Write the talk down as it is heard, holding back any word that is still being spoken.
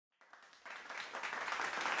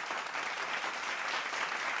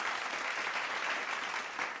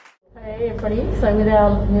Hey everybody, so with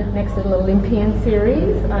our next little Olympian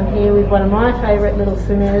series, I'm here with one of my favourite little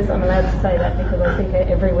swimmers. I'm allowed to say that because I see her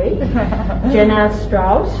every week. Jenna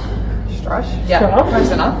Strauch. Strauch? Yeah, Strauch. Close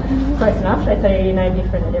enough. Close enough. They say your name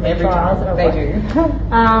different at every trials that I watch. They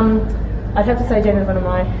do. I'd have to say Jenna's one of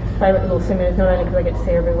my favourite little swimmers, not only because I get to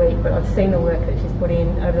see her every week, but I've seen the work that she's put in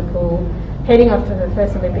over the pool, heading off to her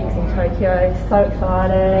first Olympics in Tokyo. So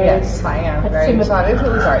excited. Yes, I am very excited.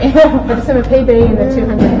 Sorry. Had to swim a PB in the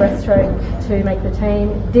 200 breaststroke to make the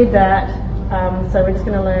team. Did that. So we're just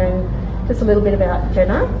going to learn just a little bit about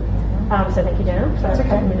Jenna. So thank you, Jenna, for a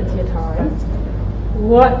couple minutes of your time.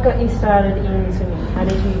 What got you started in swimming? How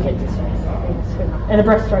did you get to swim? And a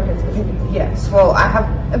breaststroke specifically? Yes, well, I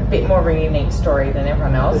have a bit more of a unique story than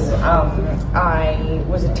everyone else. I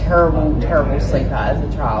was a terrible sleeper as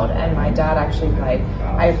a child, and my dad actually played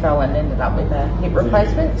AFL and ended up with a hip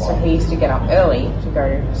replacement, so he used to get up early to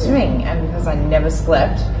go swimming, and because I never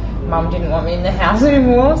slept, Mum didn't want me in the house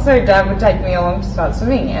anymore, so Dad would take me along to start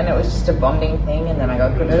swimming, and it was just a bonding thing, and then I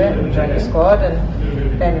got good at it and joined the squad, and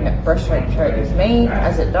then breaststroke chose me,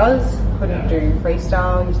 as it does. Couldn't do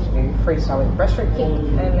freestyle, used to do freestyle with breaststroke kick,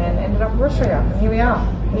 and then ended up a breaststroker, and here we are.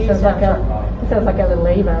 Sounds like a little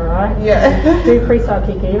Eva, right? Yeah. Do freestyle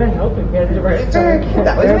kick Eva and help him go to the breaststroke.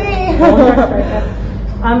 That was me.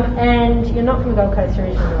 And you're not from the Gold Coast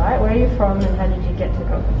originally, right? Where are you from and how did you get to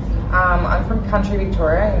Gold Coast? I'm from country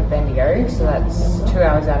Victoria in Bendigo, so that's 2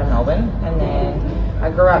 hours out of Melbourne, and then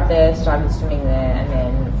I grew up there, started swimming there, and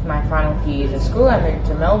then for my final few years of school I moved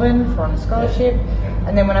to Melbourne for on a scholarship,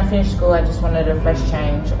 and then when I finished school I just wanted a fresh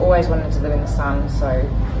change, always wanted to live in the sun, so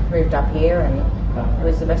moved up here, and it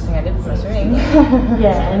was the best thing I did for my swimming.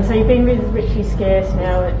 Yeah, and so you've been with Richie Scarce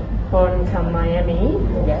now at Bonn come Miami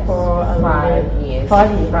for 5 years.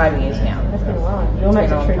 5 years? 5 years now. That's been a while. You're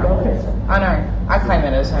almost a true Gold Coaster. I know. I claim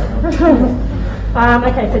it as home.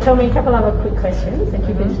 Okay, so tell me a couple other quick questions and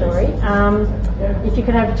keep your story. If you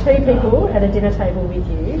could have two people at a dinner table with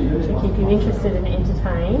you to keep you interested and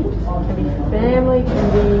entertained, can be family,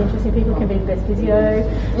 can be interesting people, can be the best physio.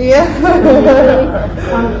 Yeah.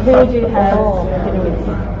 Who would you have dinner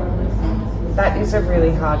with? That is a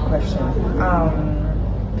really hard question.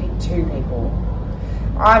 Pick two people.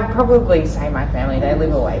 I'd probably say my family. They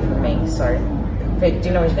live away from me, so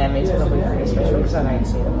dinner with them is probably pretty special because I don't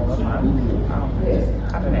see them all the time.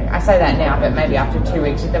 I don't know. I say that now, but maybe after 2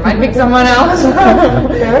 weeks with them, I'd pick someone else.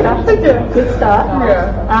 Fair enough. Good start.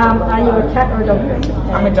 Yeah. Are you a cat or a dog person?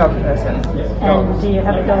 I'm a dog person. And do you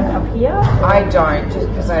have a dog up here? I don't, just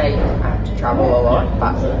because I have to travel a lot,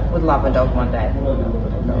 but would love a dog one day.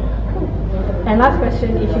 And last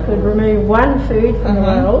question, if you could remove one food from the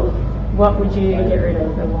world, what would you get rid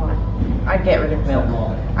of and why? I'd get rid of milk.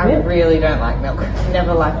 I really don't like milk.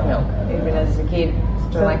 Never liked milk. Even as a kid,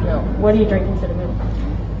 still like milk. What do you drink instead of milk?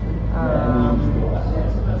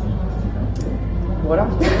 Water.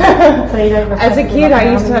 So you don't as a kid,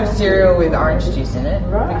 I used to have cereal with orange juice in it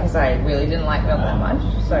because I really didn't like milk that much.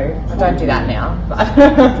 So I don't do that now. But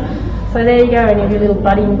so there you go, any of you little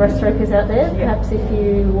budding breaststrokers out there. Perhaps if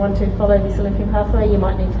you want to follow this Olympian pathway, you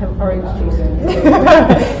might need to have orange juice.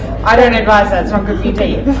 I don't advise that, it's not good for your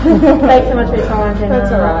teeth. Thanks so much for your time, Jenna.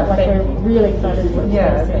 That's alright. Like we're really excited to watch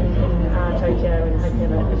this in Thank you. Tokyo and hope you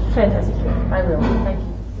have a fantastic trip. I will. Thank you.